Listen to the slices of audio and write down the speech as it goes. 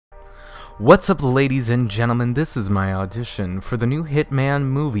What's up, ladies and gentlemen? This is my audition for the new Hitman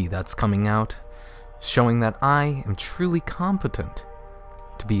movie that's coming out, showing that I am truly competent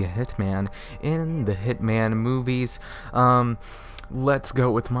to be a hitman in the Hitman movies. Let's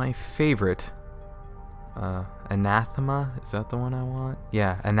go with my favorite, Anathema. Is that the one I want?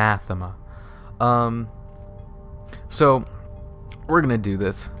 Yeah, Anathema. So we're gonna do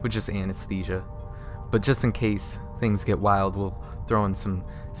this with just anesthesia, but just in case things get wild, we'll throw in some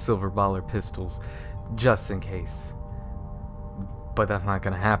silver baller pistols just in case, but that's not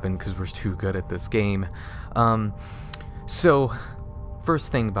gonna happen because we're too good at this game. So first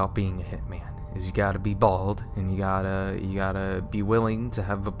thing about being a hitman is you gotta be bald, and you gotta be willing to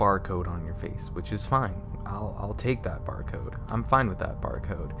have a barcode on your face, which is fine. I'll take that barcode. I'm fine with that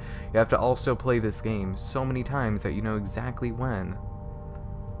barcode. You have to also play this game so many times that you know exactly when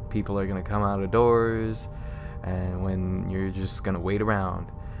people are gonna come out of doors and when you're just gonna wait around.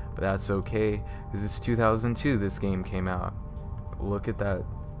 But that's okay, because it's 2002 this game came out. Look at that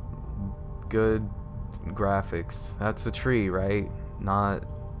good graphics. That's a tree, right? Not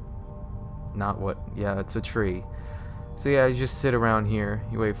what? Yeah, it's a tree. So yeah, you just sit around here,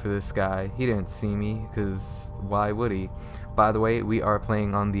 you wait for this guy. He didn't see me, because why would he? By the way, we are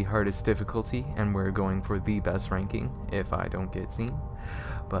playing on the hardest difficulty, and we're going for the best ranking if I don't get seen.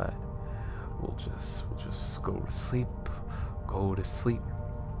 But we'll just go to sleep. Go to sleep.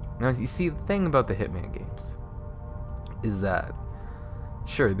 Now, you see, the thing about the Hitman games is that,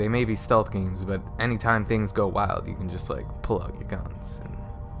 sure, they may be stealth games, but anytime things go wild, you can just like pull out your guns and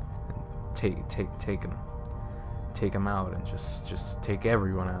take them out, and just take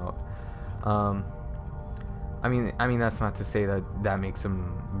everyone out. I mean that's not to say that makes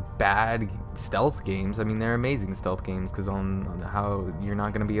them bad stealth games. I mean, they're amazing stealth games, because on how you're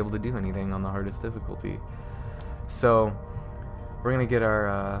not going to be able to do anything on the hardest difficulty. So we're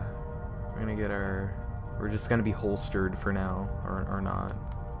just gonna be holstered for now, or not.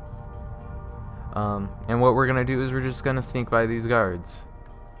 And what we're gonna do is we're just gonna sneak by these guards.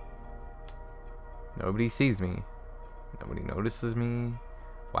 Nobody sees me. Nobody notices me.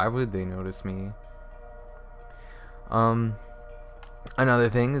 Why would they notice me? Another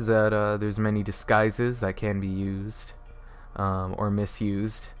thing is that there's many disguises that can be used or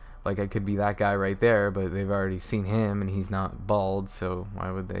misused. Like, I could be that guy right there, but they've already seen him and he's not bald, so why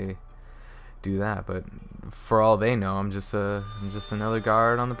would they do that? But for all they know, I'm just another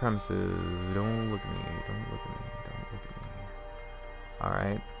guard on the premises. Don't look at me. Don't look at me. Don't look at me. All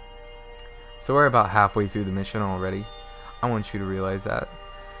right. So we're about halfway through the mission already. I want you to realize that.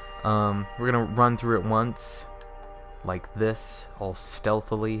 We're gonna run through it once, like this, all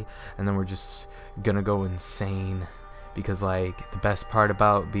stealthily, and then we're just gonna go insane. Because, like, the best part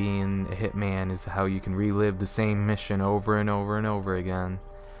about being a hitman is how you can relive the same mission over and over and over again.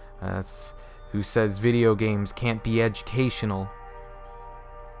 That's who says video games can't be educational.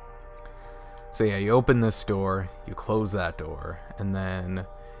 So yeah, you open this door, you close that door, and then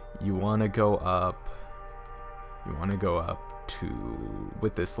you want to go up. You want to go up to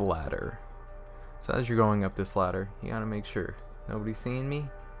with this ladder. So as you're going up this ladder, you gotta make sure nobody's seeing me.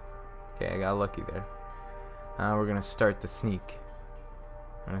 Okay, I got lucky there. Now we're gonna start the sneak.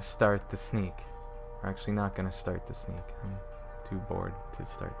 We're gonna start the sneak. We're actually not gonna start the sneak. I'm too bored to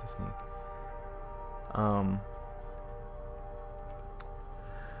start the sneak.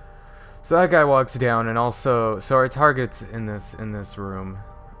 So that guy walks down, and also, so our target's in this room.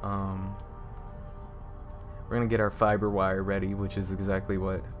 We're gonna get our fiber wire ready, which is exactly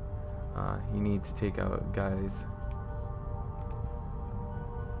what you need to take out guys.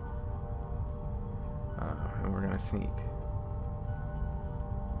 And we're gonna sneak.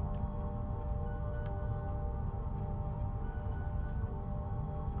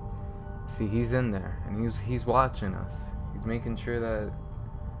 See, he's in there, and he's watching us. He's making sure that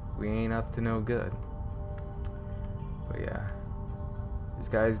we ain't up to no good. But yeah, there's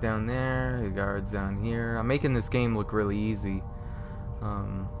guys down there, the guards down here. I'm making this game look really easy.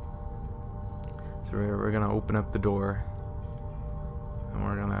 So we're gonna open up the door, and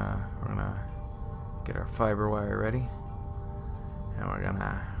we're gonna get our fiber wire ready, and we're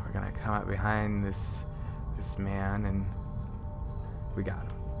gonna come up behind this man, and we got him.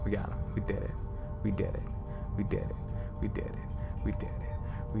 We got him. We did it. We did it. We did it. We did it. We did it.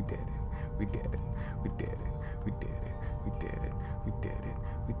 We did it. We did it. We did it. We did it. We did it. We did it.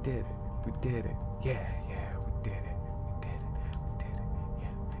 We did it. We did it. Yeah, yeah, we did it. We did it. We did it.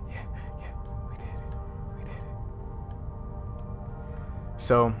 Yeah, yeah, yeah. We did it. We did it.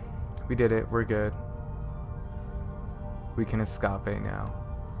 So, we did it. We're good. We can escape now.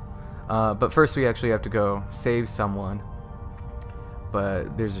 But first we actually have to go save someone.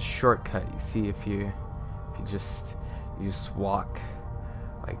 but there's a shortcut. You see, if you just walk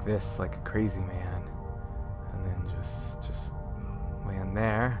like this, like a crazy man, and then just land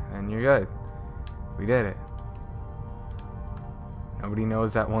there, and you're good. We did it. Nobody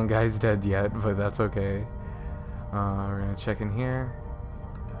knows that one guy's dead yet, but that's okay. We're gonna check in here.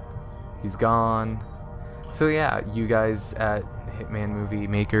 He's gone. So yeah, you guys at Hitman movie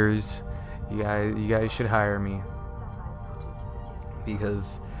makers, you guys should hire me,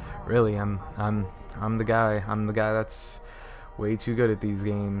 because really I'm the guy. I'm the guy that's way too good at these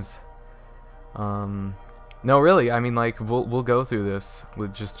games. No, really, I mean, like, we'll go through this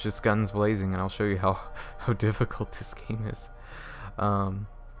with just guns blazing, and I'll show you how difficult this game is.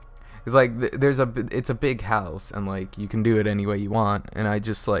 It's like it's a big house, and like you can do it any way you want, and I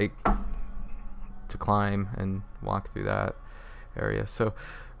just like to climb and walk through that area. So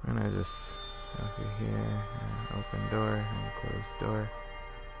I'm gonna just go through here, and open door and close door,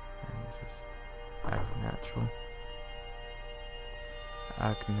 and just act natural.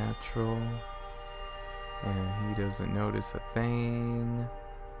 Act natural. And he doesn't notice a thing.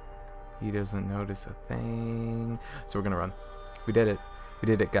 He doesn't notice a thing. So we're gonna run. We did it. We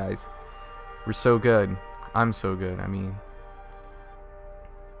did it, guys. We're so good. I'm so good. I mean,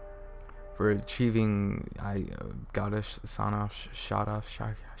 for achieving, I got a shotgun.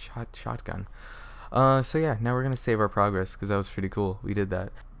 So yeah, now we're gonna save our progress, because that was pretty cool. We did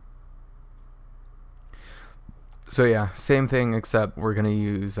that. So yeah, same thing, except we're gonna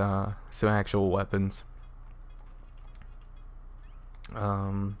use some actual weapons.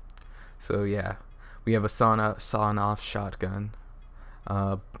 So yeah, we have a sawn-off shotgun,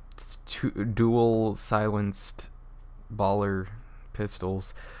 dual silenced baller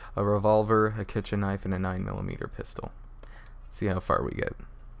pistols, a revolver, a kitchen knife, and a 9mm pistol. Let's see how far we get.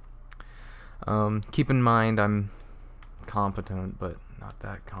 Keep in mind I'm competent, but not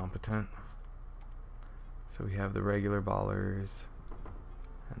that competent. So we have the regular ballers,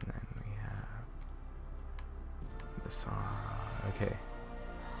 and then we have this. Okay,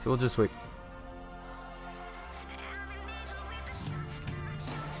 so we'll just wait.